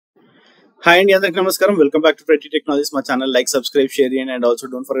Hi and అందరికీ నమస్కారం. Welcome back to Pretty Technologies. My channel, like, subscribe, share, and also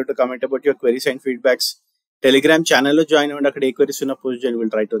don't forget to comment about your queries and feedbacks. Telegram channel లో join అవ్వండి. అక్కడ ఏ queries ఉన్న post చేయండి.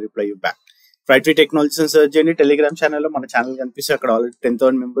 We'll try to reply you back. Pretty Technologies అని search చేయండి. Telegram ఛానల్లో మన channel కనిపిస్తే అక్కడ ఆల్రెడీ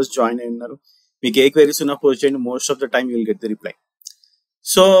 10,000 మెంబర్స్ జాయిన్ అయి ఉన్నారు. మీకు ఏ క్వరీస్ ఉన్న పోస్ట్ చేయండి. Most of the time you will get the reply.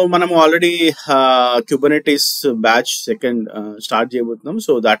 So మనం already Kubernetes batch second start చేయబోతున్నాం.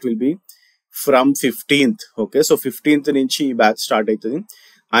 So that will be from 15th. Okay, so 15th నుంచి ఈ బ్యాచ్ స్టార్ట్ అవుతుంది.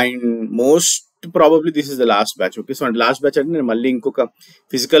 And most probably this is the last batch. Okay, so అంటే last batch అంటే నేను మళ్ళీ ఇంకొక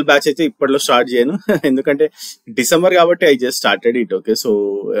ఫిజికల్ బ్యాచ్ అయితే ఇప్పట్లో స్టార్ట్ చేయను. ఎందుకంటే డిసెంబర్ కాబట్టి I just started it. Okay, so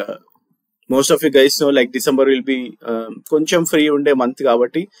most of you guys no like December will be కొంచెం ఫ్రీ ఉండే మంత్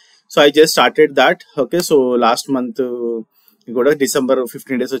కాబట్టి so I just started that. Okay, so last month కూడా డిసెంబర్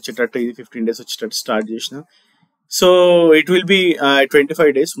 15 days వచ్చేటట్టు, ఇది 15 days వచ్చేటట్టు స్టార్ట్ చేసిన. So it will be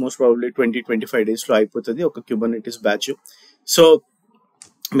 25 days, most probably 20-25 days లో అయిపోతుంది ఒక Kubernetes బ్యాచ్. సో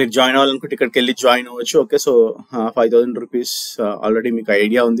మీరు జాయిన్ అవ్వాలనుకుంటే ఇక్కడికి వెళ్ళి జాయిన్ అవ్వచ్చు. ఓకే, సో 5,000 రూపీస్ ఆల్రెడీ మీకు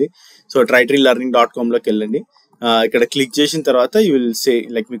ఐడియా ఉంది. సో tritlearning.com లోకి వెళ్ళండి. ఇక్కడ క్లిక్ చేసిన తర్వాత యూ విల్ సే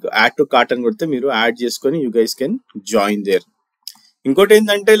లైక్ మీకు యాడ్ టు కార్ట్ అని కొడితే మీరు యాడ్ చేసుకొని you guys can join there. ఇంకోటి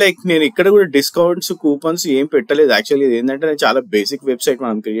ఏంటంటే లైక్ నేను ఇక్కడ కూడా డిస్కౌంట్స్ కూపన్స్ ఏం పెట్టలేదు. యాక్చువల్లీ ఇది ఏంటంటే నేను చాలా బేసిక్ వెబ్సైట్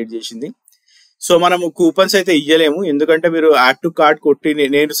మనం క్రియేట్ చేసింది. సో మనము కూపన్స్ అయితే ఇయ్యలేము, ఎందుకంటే మీరు యాడ్ టు కార్ట్ కొట్టి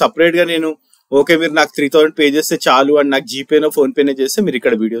నేను సపరేట్ గా నేను ఓకే మీరు నాకు 3,000 పే చేస్తే చాలు అని నాకు జీపేనో ఫోన్ పేనో చేస్తే మీరు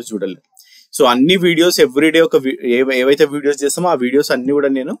ఇక్కడ వీడియోస్ చూడలేదు. సో అన్ని వీడియోస్ ఎవ్రీడే ఒక ఏవైతే వీడియోస్ చేస్తామో ఆ వీడియోస్ అన్ని కూడా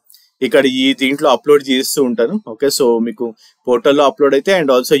నేను ఇక్కడ ఈ దీంట్లో అప్లోడ్ చేస్తూ ఉంటాను. ఓకే, సో మీకు పోర్టల్లో అప్లోడ్ అవుతాయి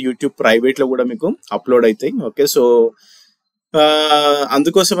అండ్ ఆల్సో యూట్యూబ్ ప్రైవేట్ లో కూడా మీకు అప్లోడ్ అవుతాయి. ఓకే, సో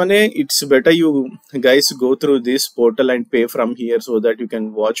అందుకోసమనే it's better you guys go through this portal and pay from here so that you can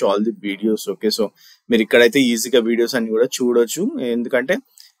watch all the videos. Okay, so మీరు ఇక్కడైతే ఈజీగా వీడియోస్ అన్ని కూడా చూడొచ్చు, ఎందుకంటే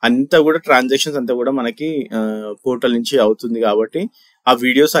అంతా కూడా ట్రాన్సాక్షన్స్ అంతా కూడా మనకి పోర్టల్ నుంచి అవుతుంది కాబట్టి ఆ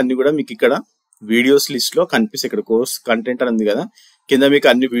వీడియోస్ అన్ని కూడా మీకు ఇక్కడ వీడియోస్ లిస్ట్ లో కనిపిస్తాయి. ఇక్కడ కోర్స్ కంటెంట్ అని ఉంది కదా, కింద మీకు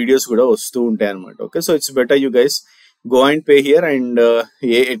అన్ని వీడియోస్ కూడా వస్తూ ఉంటాయి అనమాట. Okay, so it's better you guys go and pay here. And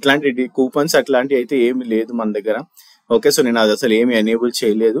ఎట్లాంటి కూపన్స్ అట్లాంటివి అయితే ఏమి లేదు మన దగ్గర. ఓకే, సో నేను అది అసలు ఏమి ఎనేబుల్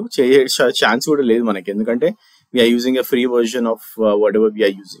చేయలేదు, చేసే ఛాన్స్ కూడా లేదు మనకి, ఎందుకంటే we are using a free version of what ever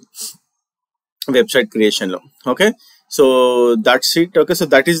we are using website creation లో. Okay, so that's it. Okay, so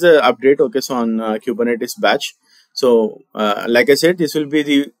that is the update. Okay, so on Kubernetes batch. So like I said this will be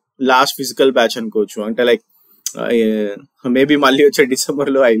the last physical batch అనుకోవచ్చు. అంటే like maybe మళ్ళీ వచ్చే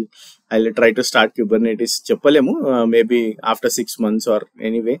December లో I try to start Kubernetes చెప్పలేము, maybe after 6 months are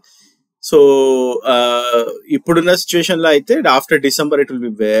anyway. So ఇప్పుడున్న situation లో అయితే after December it will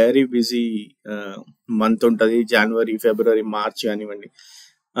be very busy month ఉంటుంది. జనవరి, ఫిబ్రవరి, మార్చ్ కానివ్వండి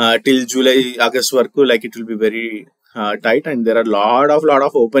టిల్ జూలై, ఆగస్ట్ వరకు like it will be very tight and there are lot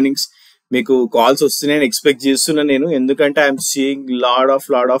of openings. మీకు calls వస్తున్నాయని expect చేస్తున్నా నేను, ఎందుకంటే I'm seeing lot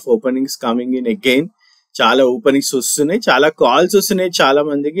of openings coming in again. చాలా openings వస్తున్నాయి, చాలా కాల్స్ వస్తున్నాయి చాలా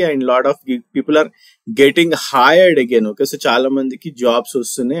మందికి, and lot of people are getting hired again. Okay, so చాలా మందికి జాబ్స్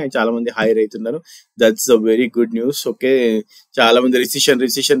వస్తున్నాయి అండ్ చాలా మంది హైర్ అవుతున్నారు. That's a very good news. Okay, చాలా మంది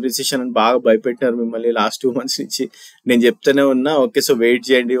రిసిషన్ అని బాగా భయపెట్టారు మిమ్మల్ని లాస్ట్ 2 months నుంచి. నేను చెప్తూనే ఉన్నా ఓకే, సో వెయిట్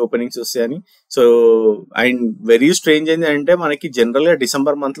చేయండి ఓపెనింగ్స్ వస్తాయని. సో అండ్ వెరీ స్ట్రేంజ్ ఏంటి అంటే మనకి జనరల్ గా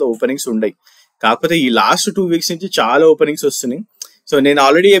డిసెంబర్ మంత్ లో ఓపెనింగ్స్ ఉండయి, కాకపోతే ఈ లాస్ట్ 2 weeks నుంచి చాలా ఓపెనింగ్స్ వస్తున్నాయి. సో నేను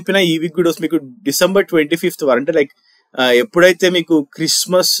ఆల్రెడీ చెప్పిన ఈ వీక్ కూడా మీకు డిసెంబర్ 25th వరకు, అంటే లైక్ ఎప్పుడైతే మీకు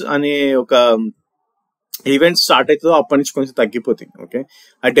క్రిస్మస్ అనే ఒక ఈవెంట్ స్టార్ట్ అవుతుందో అప్పటి నుంచి కొంచెం తగ్గిపోతుంది. Okay,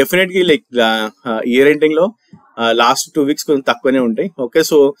 definitely like year ending లో లాస్ట్ 2 weeks కొంచెం తక్కువనే ఉంటాయి. ఓకే,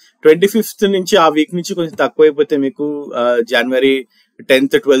 సో 25th నుంచి ఆ వీక్ నుంచి కొంచెం తక్కువ అయిపోతే మీకు జనవరి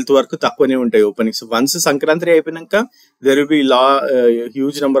 10th, 12th వరకు తక్కువనే ఉంటాయి ఓపెనింగ్స్. వన్స్ సంక్రాంతి అయిపోయినాక there will be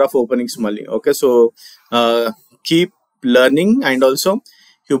huge number of openings మళ్ళీ. Okay, so keep learning and also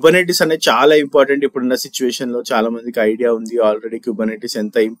Kubernetes అనేది చాలా ఇంపార్టెంట్. ఇప్పుడున్న సిచ్యువేషన్ లో చాలా మందికి ఐడియా ఉంది ఆల్రెడీ Kubernetes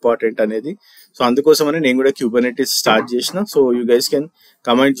ఎంత ఇంపార్టెంట్ అనేది. సో అందుకోసమని నేను కూడా Kubernetes స్టార్ట్ చేసిన. So you guys can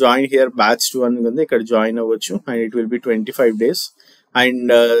come and join here. Batch 2 అని ఉంది, ఇక్కడ జాయిన్ అవ్వచ్చు and it will be 25 days.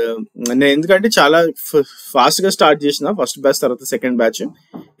 And నేను ఎందుకంటే చాలా ఫాస్ట్ గా స్టార్ట్ చేసిన ఫస్ట్ బ్యాచ్, తర్వాత సెకండ్ బ్యాచ్,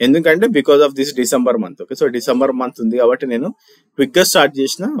 ఎందుకంటే because of this December month. Okay, so December month ఉంది కాబట్టి నేను క్విక్ గా స్టార్ట్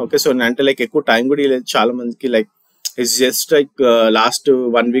చేసిన. ఓకే, సో అంటే లైక్ ఎక్కువ టైం కూడా లేదు చాలా మందికి, like it's just like last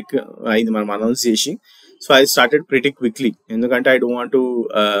 1 week అయింది మనం అనౌన్స్ చేసి. So I started pretty quickly, ఎందుకంటే ఐ డోంట్ వాంట్ టు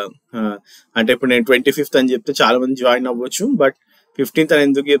అంటే ఇప్పుడు నేను 25th అని చెప్తే చాలా మంది జాయిన్ అవ్వచ్చు, బట్ 15th అని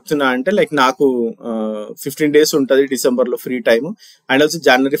ఎందుకు చెప్తున్నా అంటే లైక్ నాకు 15 days ఉంటుంది డిసెంబర్ లో free time, and also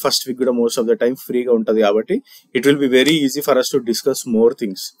January 1st week కూడా మోస్ట్ ఆఫ్ ద టైం ఫ్రీగా ఉంటుంది కాబట్టి it will be very easy for us to discuss more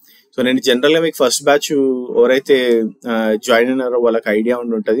things. So నేను జనరల్గా మీకు ఫస్ట్ బ్యాచ్ ఎవరైతే జాయిన్ అయినారో వాళ్ళకి ఐడియా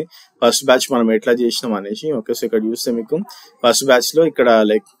ఉంటుంది ఫస్ట్ బ్యాచ్ మనం ఎట్లా చేసినాం అనేసి. ఓకే, సో ఇక్కడ చూస్తే మీకు ఫస్ట్ బ్యాచ్ లో ఇక్కడ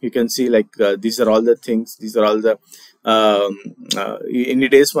like you can see like these are all the things, these are all the ఎన్ని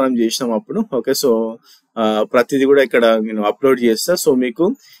డేస్ మనం చేసినాం అప్పుడు. ఓకే, సో ప్రతిదీ కూడా ఇక్కడ నేను అప్లోడ్ చేస్తా. సో మీకు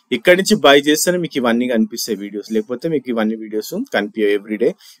ఇక్కడ నుంచి బై చేస్తేనే మీకు ఇవన్నీ కనిపిస్తాయి వీడియోస్, లేకపోతే మీకు ఇవన్నీ వీడియోస్ కనిపించవు. ఎవ్రీడే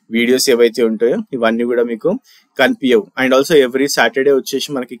వీడియోస్ ఏవైతే ఉంటాయో ఇవన్నీ కూడా మీకు కనిపించవు. అండ్ ఆల్సో ఎవ్రీ సాటర్డే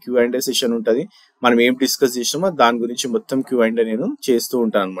వచ్చేసి మనకి Q&A సెషన్ ఉంటుంది. మనం ఏం డిస్కస్ చేసినామో దాని గురించి మొత్తం Q&A నేను చేస్తూ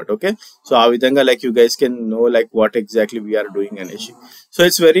ఉంటాను అనమాట. ఓకే, సో ఆ విధంగా like you guys can no like what exactly we are doing అనేసి. So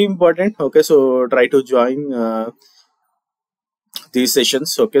it's very important. Okay, so try to join these sessions.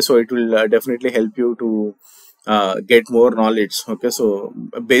 Okay, so it will definitely help you to get more knowledge. Okay, so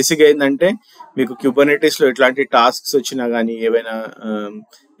basic ఏంటంటే మీకు Kubernetes లో ఎట్లాంటి tasks వచ్చినా కానీ, ఏవైనా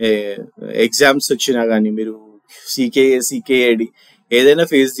exams వచ్చినా కానీ, మీరు CKAD ఏదైనా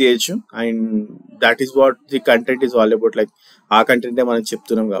ఫేస్ చేయొచ్చు. And that is what the content is all about. Like ఆ కంటెంటే మనం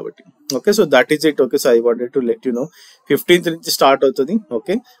చెప్తున్నాం కాబట్టి. Okay, so that is it. Okay, so I wanted to let you know 15th నుంచి స్టార్ట్ అవుతుంది.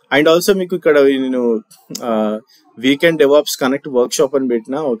 ఓకే, అండ్ ఆల్సో మీకు ఇక్కడ నేను weekend DevOps connect work shop అని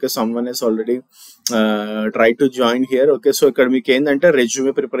పెట్టినా. Okay, someone Hess already try to join here. Okay, so ఇక్కడ మీకు ఏంటంటే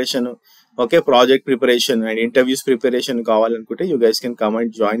resume preparation, okay, project preparation and interviews preparation కావాలనుకుంటే you guys can come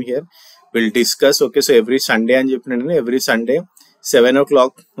and join here. Will discuss. Okay, so every Sunday అని చెప్పిన నేను every Sunday 7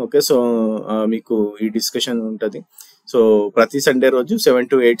 o'clock. Okay, so మీకు ఈ discussion ఉంటుంది. సో ప్రతి సండే రోజు 7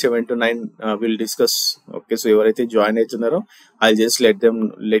 to 8, 7 to 9 will discuss. Okay, so ఎవరైతే జాయిన్ అవుతున్నారో I just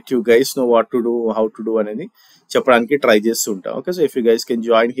let you guys know what to do, how to do అనేది చెప్పడానికి ట్రై చేస్తుంటా. Okay, so if you guys can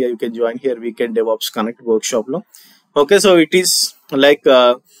join here, you can join here weekend DevOps connect work shop లో. Okay, so it is like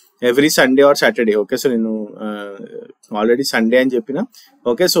every Sunday or Saturday. Okay, so నేను already Sunday అని చెప్పిన.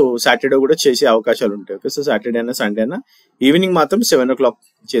 Okay, so Saturday కూడా చేసే అవకాశాలు ఉంటాయి. Okay, so Saturday అయినా Sunday అయినా ఈవినింగ్ మాత్రం 7 o'clock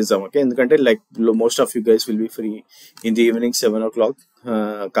చేద్దాం. ఓకే, ఎందుకంటే like most of you guys will be free in the evening 7 o'clock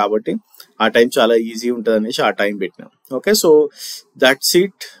కాబట్టి ఆ టైం చాలా ఈజీ ఉంటుంది అనేసి ఆ టైం పెట్టినా. Okay, so that's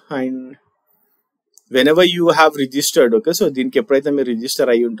it. And whenever you have registered, okay, so దీనికి ఎప్పుడైతే మీరు రిజిస్టర్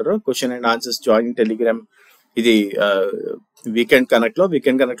అయ్యి ఉంటారో question and answers join Telegram ఇది వీకెండ్ కనెక్ట్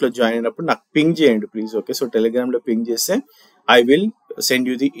లో జాయిన్ అయినప్పుడు నాకు పింగ్ చేయండి ప్లీజ్. ఓకే, సో టెలిగ్రామ్ లో పింగ్ చేస్తే I will send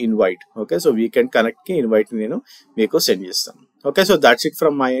you the invite. Okay, so weekend connect కి ఇన్వైట్ నేను మీకు సెండ్ చేస్తాను. Okay, so that's it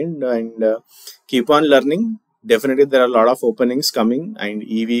from my end. And keep on learning. Definitely there are lot of openings coming. And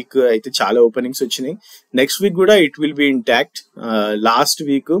ఈ week అయితే చాలా openings వచ్చినాయి. Next week కూడా it will be intact. Last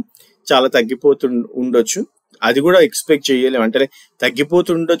week చాలా ఉండొచ్చు, అది కూడా ఎక్స్పెక్ట్ చేయలేము. అంటే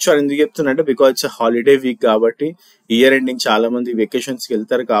తగ్గిపోతుండొచ్చు అని ఎందుకు చెప్తున్నా అంటే బికాజ్ ఇట్స్ హాలిడే వీక్ కాబట్టి, ఇయర్ ఎండింగ్ చాలా మంది వెకేషన్స్ కి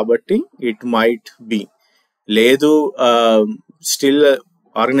వెళ్తారు కాబట్టి ఇట్ మైట్ బి. లేదు, still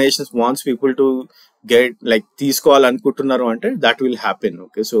organisations wants people to get like తీసుకోవాలనుకుంటున్నారు అంటే that will happen.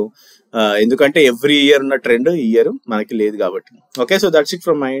 Okay, so ఎందుకంటే ఎవ్రీ ఇయర్ ఉన్న ట్రెండ్ ఈ ఇయర్ మనకి లేదు కాబట్టి. Okay, so that's it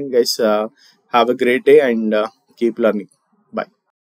from my end guys. Have a great day and keep learning.